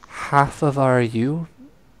half of our u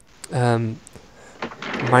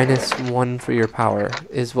minus 1 for your power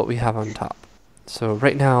is what we have on top. So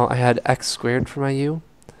right now I had x squared for my u.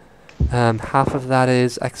 Half of that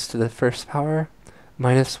is x to the first power,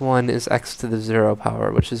 minus 1 is x to the 0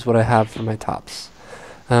 power, which is what I have for my tops.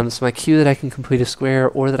 So my cue that I can complete a square,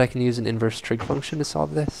 or that I can use an inverse trig function to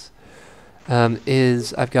solve this,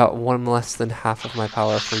 is I've got 1 less than half of my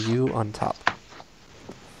power for u on top.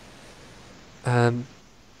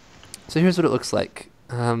 So here's what it looks like.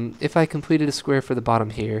 If I completed a square for the bottom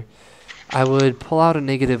here, I would pull out a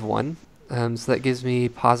negative 1, so that gives me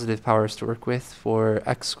positive powers to work with for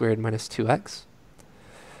x squared minus 2x.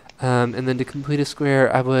 And then to complete a square,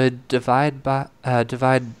 I would divide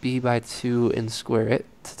b by 2 and square it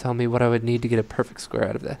to tell me what I would need to get a perfect square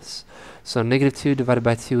out of this. So negative 2 divided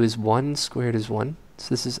by 2 is 1, squared is 1. So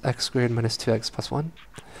this is x squared minus 2x plus 1.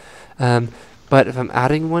 But if I'm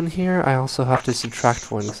adding 1 here, I also have to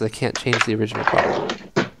subtract 1 because I can't change the original problem.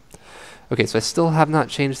 Okay, so I still have not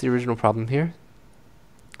changed the original problem here.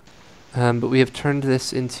 But we have turned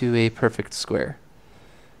this into a perfect square.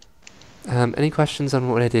 Any questions on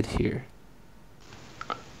what I did here?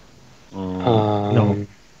 No.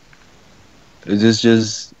 Is this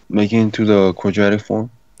just making it to the quadratic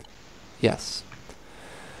form? Yes.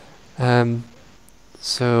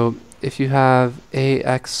 So if you have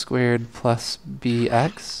ax squared plus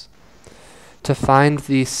bx, to find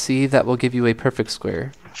the c that will give you a perfect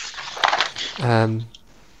square,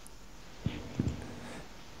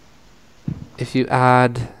 if you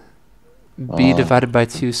add b divided by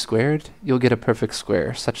 2 squared, you'll get a perfect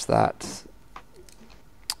square such that...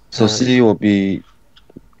 So c will be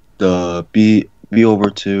the b over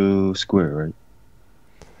 2 square, right?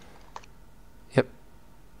 Yep.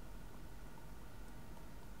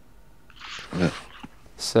 Okay.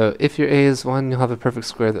 So if your a is 1, you'll have a perfect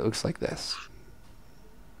square that looks like this.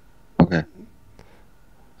 Okay.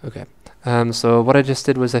 Okay. So what I just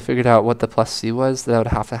did was I figured out what the plus c was that I would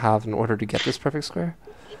have to have in order to get this perfect square.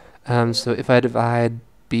 So if I divide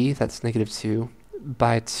b, that's negative 2,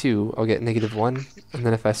 by 2, I'll get negative 1. And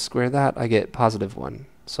then if I square that, I get positive 1.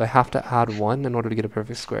 So I have to add 1 in order to get a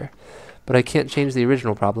perfect square. But I can't change the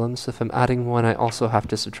original problem, so if I'm adding 1, I also have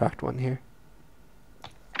to subtract 1 here.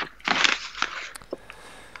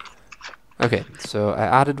 Okay, so I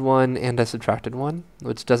added 1 and I subtracted 1,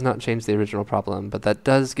 which does not change the original problem, but that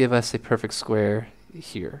does give us a perfect square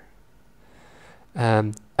here.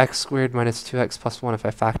 X squared minus 2x plus 1, if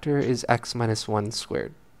I factor, is x minus 1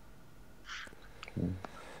 squared.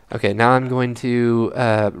 Okay, now I'm going to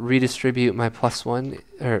redistribute my plus 1,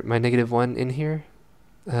 or my negative 1 in here.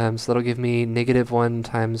 So that'll give me negative 1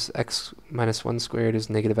 times x minus 1 squared is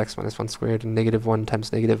negative x minus 1 squared, and negative 1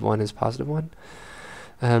 times negative 1 is positive 1.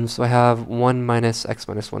 So I have 1 minus x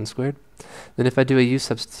minus 1 squared. Then if I do a u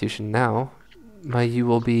substitution now, my u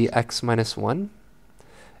will be x minus 1,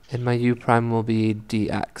 and my u prime will be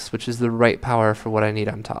dx, which is the right power for what I need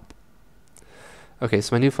on top. Okay,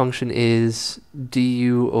 so my new function is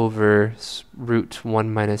du over root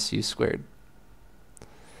 1 minus u squared.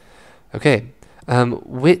 Okay.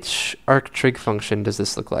 Which arc-trig function does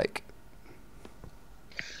this look like?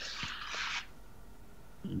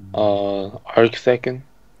 Arcsecond.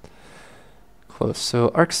 Close. So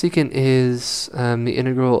arcsecant is the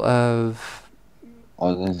integral of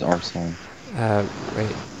Oh, this is arcsine.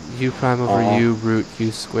 right, u prime over u root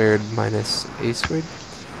u squared minus a squared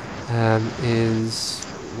is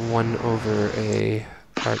 1 over a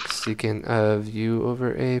arcsecant of u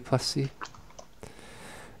over a plus c.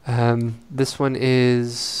 This one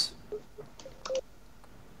is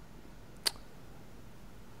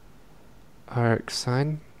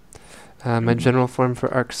arcsine. My general form for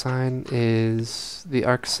arcsine is the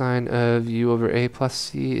arcsine of u over a plus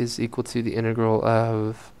c is equal to the integral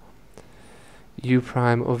of u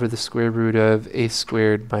prime over the square root of a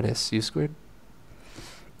squared minus u squared.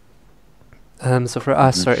 So for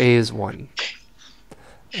us, our a is 1.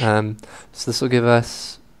 So this will give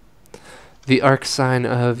us the arcsine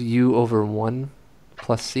of u over 1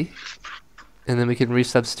 plus c. And then we can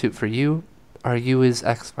resubstitute for u. Our u is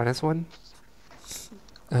x minus 1.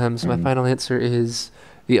 So my final answer is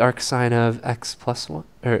the arcsine of x plus 1,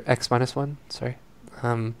 or x minus 1, sorry,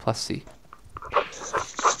 plus c.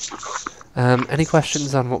 Any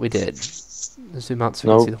questions on what we did? Zoom out so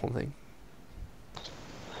we can see the whole thing.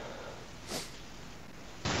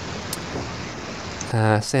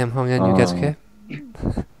 Sam, Hong Yan, you guys okay?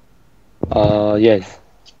 Yes.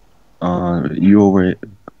 U over.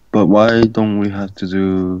 But why don't we have to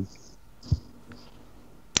do?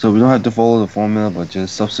 So we don't have to follow the formula, but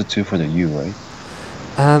just substitute for the u, right?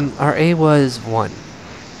 Our a was 1.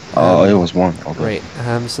 Oh, it was 1. Okay. Right.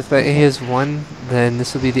 So if the a is 1, then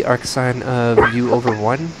this will be the arcsine of u over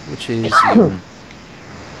 1, which is u.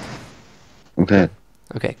 Okay.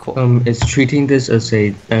 Okay, cool. Is treating this as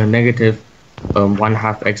a negative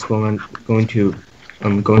 1/2 exponent going to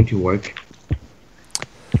work?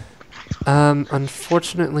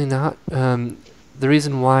 Unfortunately not. The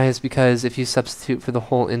reason why is because if you substitute for the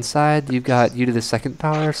whole inside, you've got u to the second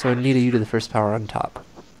power, so I need a u to the first power on top.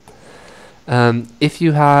 If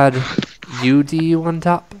you had u du on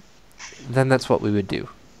top, then that's what we would do.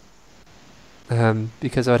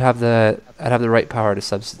 Because I'd have the right power to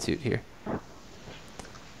substitute here.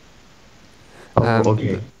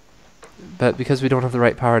 Okay. But because we don't have the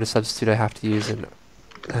right power to substitute, I have to use an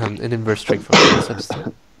inverse trig function to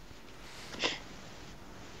substitute.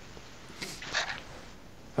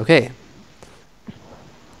 Okay.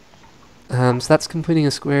 So that's completing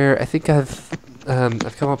a square. I think I've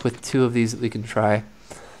come up with 2 of these that we can try.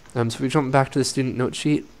 So if we jump back to the student note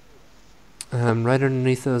sheet, right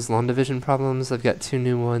underneath those long division problems, I've got 2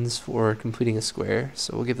 new ones for completing a square.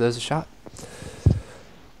 So we'll give those a shot.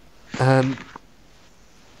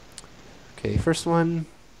 Okay, first one.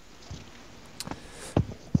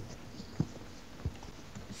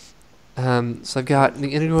 So I've got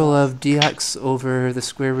the integral of dx over the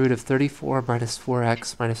square root of 34 minus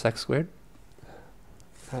 4x minus x squared.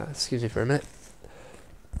 Excuse me for a minute.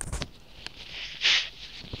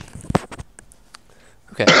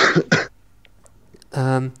 Okay.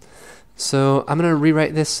 So I'm going to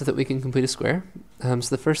rewrite this so that we can complete a square. So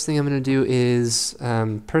the first thing I'm going to do is,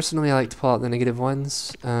 personally I like to pull out the negative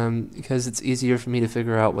ones because it's easier for me to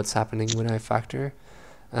figure out what's happening when I factor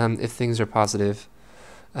if things are positive.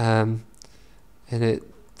 And it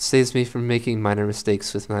saves me from making minor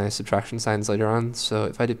mistakes with my subtraction signs later on. So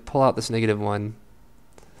if I did pull out this negative 1,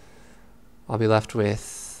 I'll be left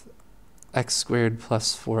with x squared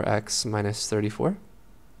plus 4x minus 34.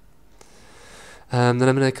 Then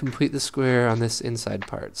I'm going to complete the square on this inside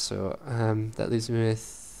part. So that leaves me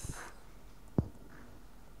with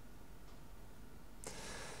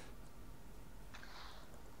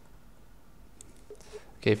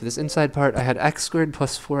okay, for this inside part, I had x squared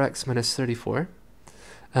plus 4x minus 34.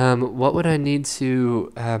 What would I need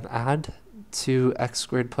to add to x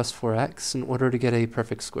squared plus 4x in order to get a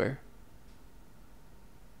perfect square?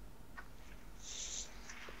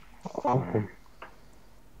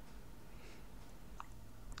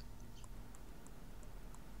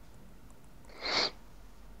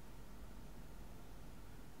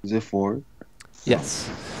 Is it 4? Yes.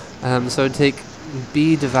 So I'd take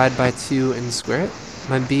b divided by 2 and square it.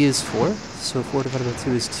 My b is 4, so 4 divided by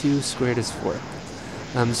 2 is 2, squared is 4.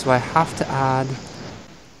 So I have to add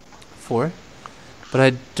 4, but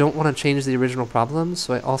I don't want to change the original problem,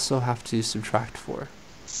 so I also have to subtract 4.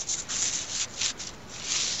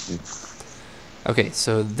 Okay,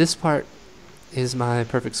 so this part is my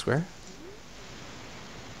perfect square.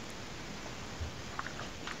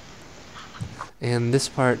 And this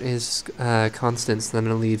part is constants that I'm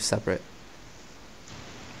going to leave separate.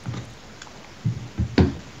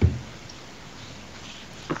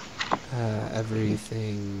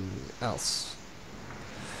 everything else.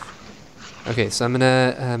 Okay, so I'm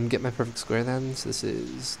gonna get my perfect square then. So this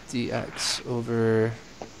is dx over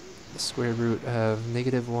the square root of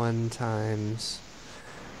 -1 times.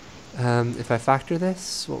 If I factor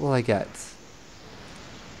this, what will I get?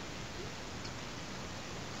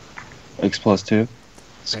 X plus 2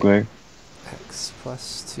 squared. X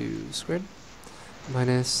plus 2 squared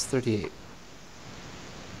minus 38.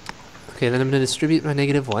 Okay, then I'm going to distribute my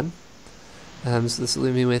 -1. So this will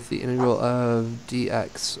leave me with the integral of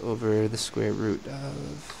dx over the square root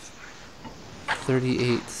of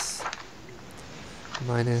 38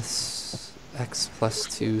 minus x plus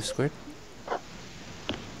 2 squared.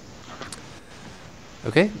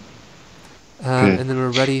 Okay. And then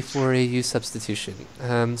we're ready for a u substitution.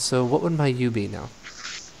 So what would my u be now?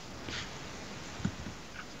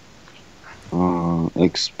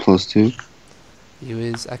 X plus 2. U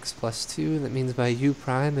is x plus 2. That means my u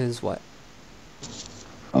prime is what?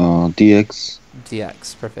 Dx.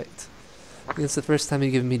 Dx. Perfect. I think it's the first time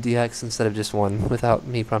you've given me dx instead of just 1 without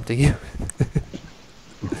me prompting you.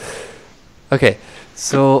 Okay,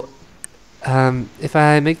 so if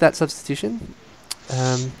I make that substitution,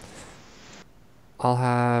 I'll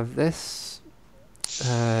have this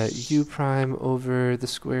u prime over the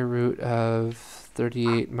square root of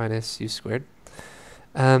 38 minus u squared.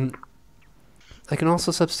 I can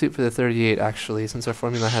also substitute for the 38 actually, since our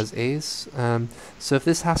formula has a's. So if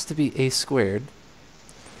this has to be a squared,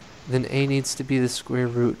 then a needs to be the square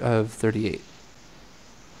root of 38.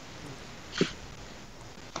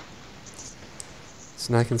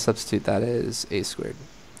 So now I can substitute that as a squared.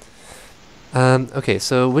 Okay,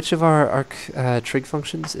 so which of our arc trig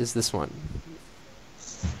functions is this one?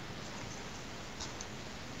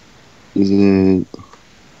 Is it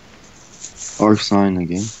arcsine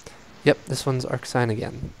again? Yep, this one's arcsine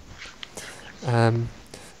again.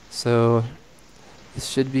 So this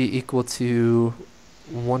should be equal to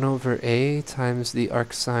 1 over a times the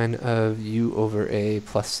arcsine of u over a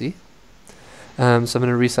plus c. So I'm going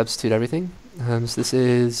to resubstitute everything. So this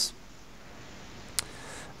is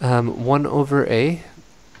 1 over a,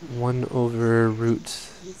 1 over root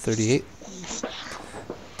 38,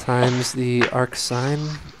 times the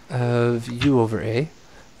arcsine of u over a,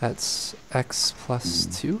 that's x plus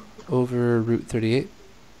 2 over root 38,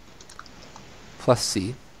 plus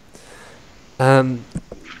c.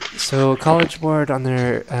 So College Board on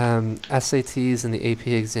their SATs and the AP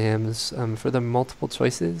exams, for the multiple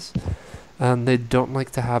choices, they don't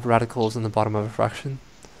like to have radicals in the bottom of a fraction.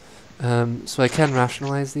 So I can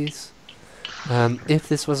rationalize these. If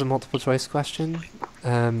this was a multiple choice question,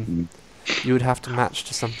 you would have to match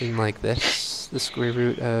to something like this, the square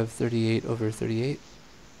root of 38 over 38.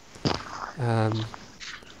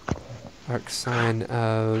 Arcsine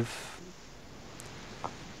of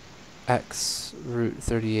x root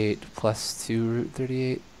 38 plus 2 root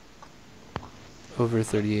 38 over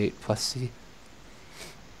 38 plus c.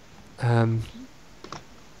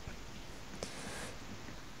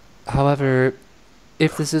 However,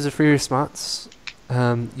 if this is a free response,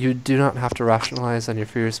 you do not have to rationalize on your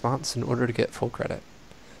free response in order to get full credit.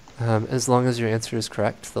 As long as your answer is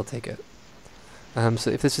correct, they'll take it.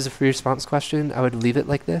 So if this is a free response question, I would leave it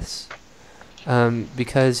like this,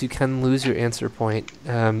 because you can lose your answer point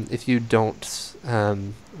if you don't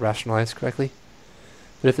rationalize correctly.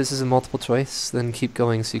 But if this is a multiple choice, then keep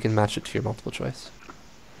going so you can match it to your multiple choice.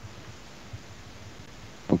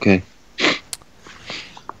 Okay.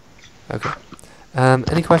 Okay.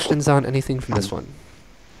 Any questions on anything from this one?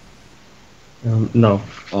 No. No.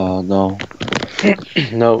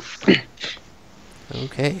 No.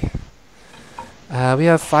 Okay. We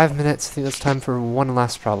have 5 minutes. I think that's time for one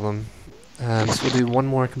last problem. So we'll do one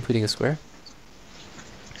more completing a square.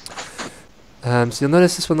 So you'll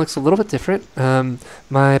notice this one looks a little bit different.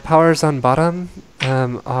 My powers on bottom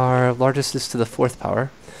are largest is to the 4th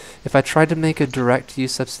power. If I tried to make a direct u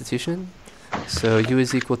substitution, so u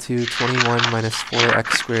is equal to 21 minus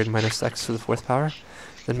 4x squared minus x to the 4th power,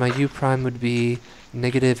 then my u prime would be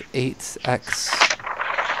negative 8x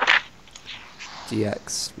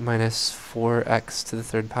dx minus 4x to the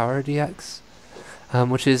 3rd power dx,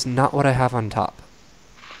 which is not what I have on top.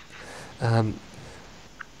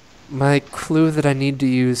 My clue that I need to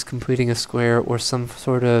use completing a square or some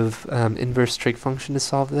sort of inverse trig function to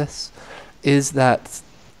solve this is that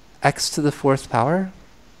x to the 4th power,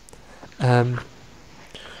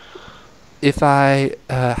 if I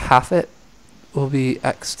half it, will be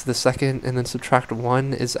x to the 2nd, and then subtract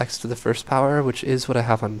 1 is x to the 1st power, which is what I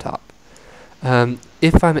have on top.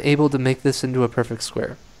 If I'm able to make this into a perfect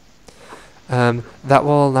square, That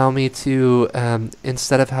will allow me to,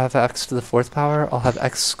 instead of have x to the fourth power, I'll have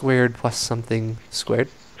x squared plus something squared.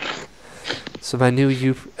 So my new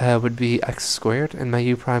u would be x squared, and my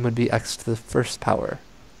u prime would be x to the first power,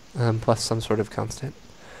 plus some sort of constant,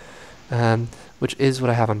 which is what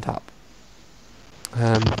I have on top.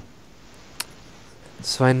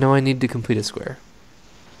 So I know I need to complete a square.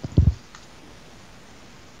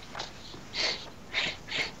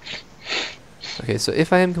 Okay, so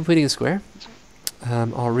if I am completing a square,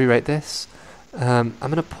 I'll rewrite this. I'm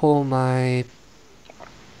going to pull my...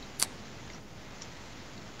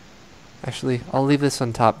 Actually, I'll leave this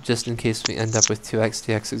on top just in case we end up with 2x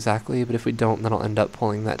dx exactly, but if we don't, then I'll end up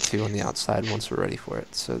pulling that 2 on the outside once we're ready for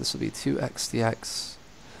it. So this will be 2x dx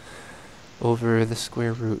over the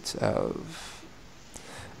square root of...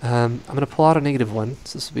 I'm going to pull out a negative 1,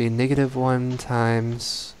 so this will be negative 1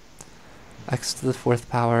 times x to the fourth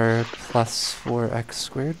power plus 4x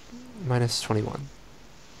squared minus 21.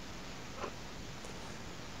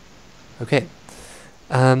 Okay.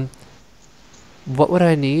 What would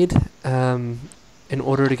I need in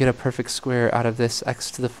order to get a perfect square out of this x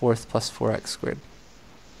to the fourth plus 4x squared?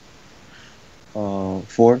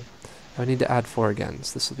 4. I need to add 4 again.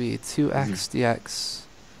 So this will be 2x dx.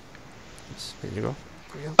 Oops, integral.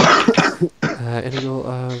 There we go. Integral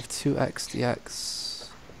of 2x dx.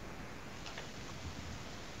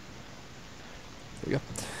 There we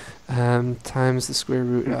go. Times the square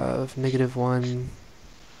root of negative 1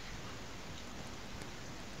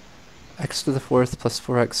 x to the fourth plus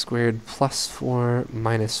 4x squared plus 4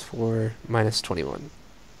 minus 21.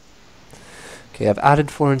 Okay, I've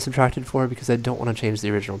added 4 and subtracted 4 because I don't want to change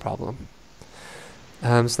the original problem.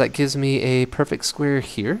 So that gives me a perfect square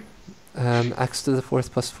here. X to the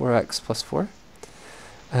fourth plus 4x plus 4.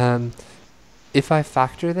 If I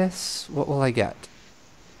factor this, what will I get?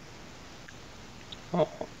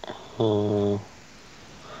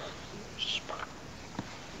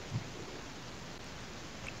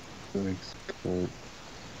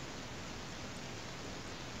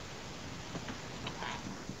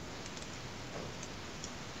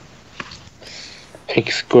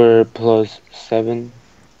 X squared plus 7.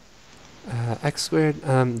 X squared,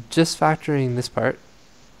 just factoring this part.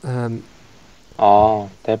 That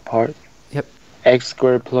part. Yep. X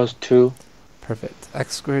squared plus 2. Perfect.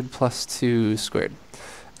 X squared plus 2 squared.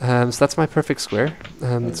 So that's my perfect square. It's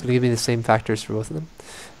going to give me the same factors for both of them.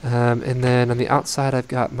 And then on the outside, I've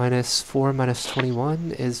got minus 4 minus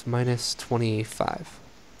 21 is minus 25.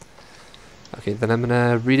 Okay, then I'm going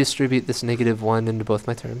to redistribute this negative 1 into both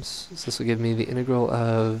my terms. So this will give me the integral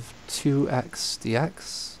of 2x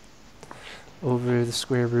dx over the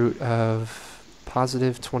square root of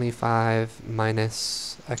positive 25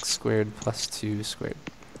 minus x squared plus 2 squared.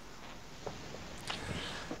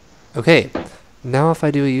 Okay. Now if I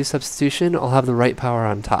do a u substitution, I'll have the right power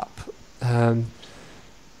on top.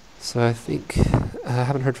 So I think, I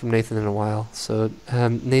haven't heard from Nathan in a while. So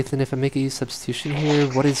Nathan, if I make a u substitution here,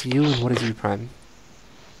 what is u and what is u prime?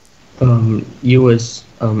 U is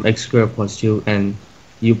x squared plus 2, and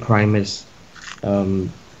u prime is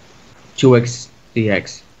 2x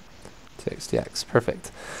dx. 2x dx,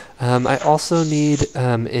 perfect. I also need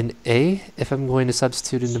an a if I'm going to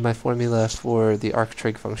substitute into my formula for the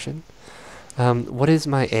arctrig function. What is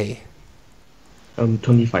my a?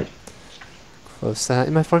 25. Close.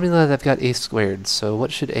 In my formula, I've got a squared, so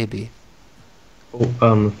what should a be?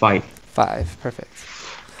 5. 5, perfect.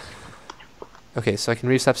 Okay, so I can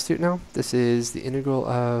resubstitute now. This is the integral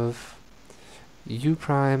of u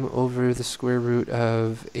prime over the square root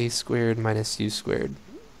of a squared minus u squared.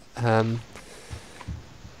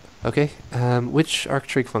 Okay, which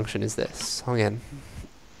arctrig function is this? Again.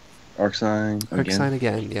 Arcsine again. Arcsine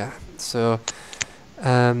again, yeah. So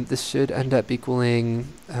this should end up equaling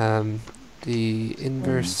the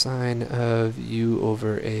inverse sine of u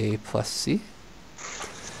over a plus c.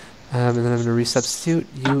 And then I'm going to resubstitute.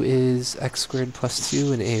 U is x squared plus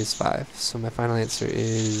 2 and a is 5. So my final answer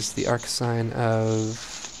is the arcsine of...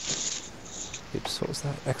 Oops, what was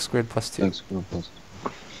that? X squared plus 2. X squared plus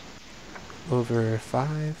Over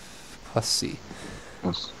 5 plus c.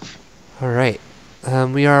 plus. Alright.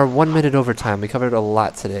 We are 1 minute over time. We covered a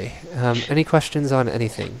lot today. Any questions on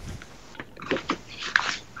anything?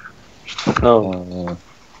 No.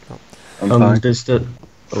 I'm fine. Does the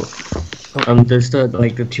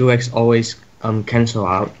like the 2x always cancel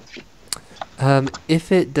out?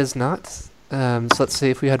 If it does not, so let's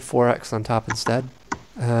say if we had 4x on top instead,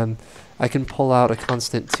 I can pull out a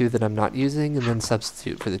constant 2 that I'm not using and then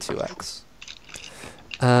substitute for the 2x.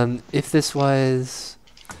 If this was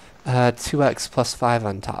 2x plus 5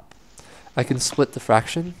 on top, I can split the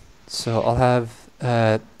fraction. So I'll have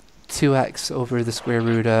 2x over the square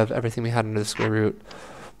root of everything we had under the square root,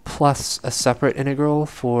 plus a separate integral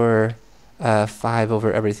for 5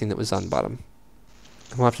 over everything that was on bottom.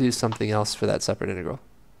 And we'll have to do something else for that separate integral.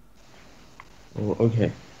 Oh,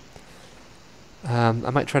 okay. I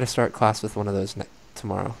might try to start class with one of those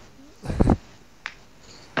tomorrow.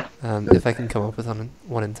 If I can come up with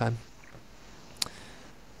one in time.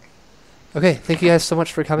 Okay, thank you guys so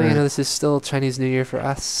much for coming. I know this is still Chinese New Year for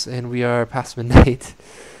us, and we are past midnight.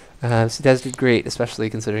 So you guys did great, especially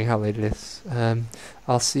considering how late it is.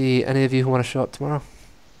 I'll see any of you who want to show up tomorrow.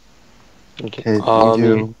 Okay. Okay, thank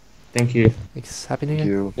you. Thank you. Thanks. Happy New Thank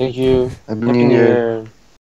Year. you. Thank you. Happy Happy New New Year. Year.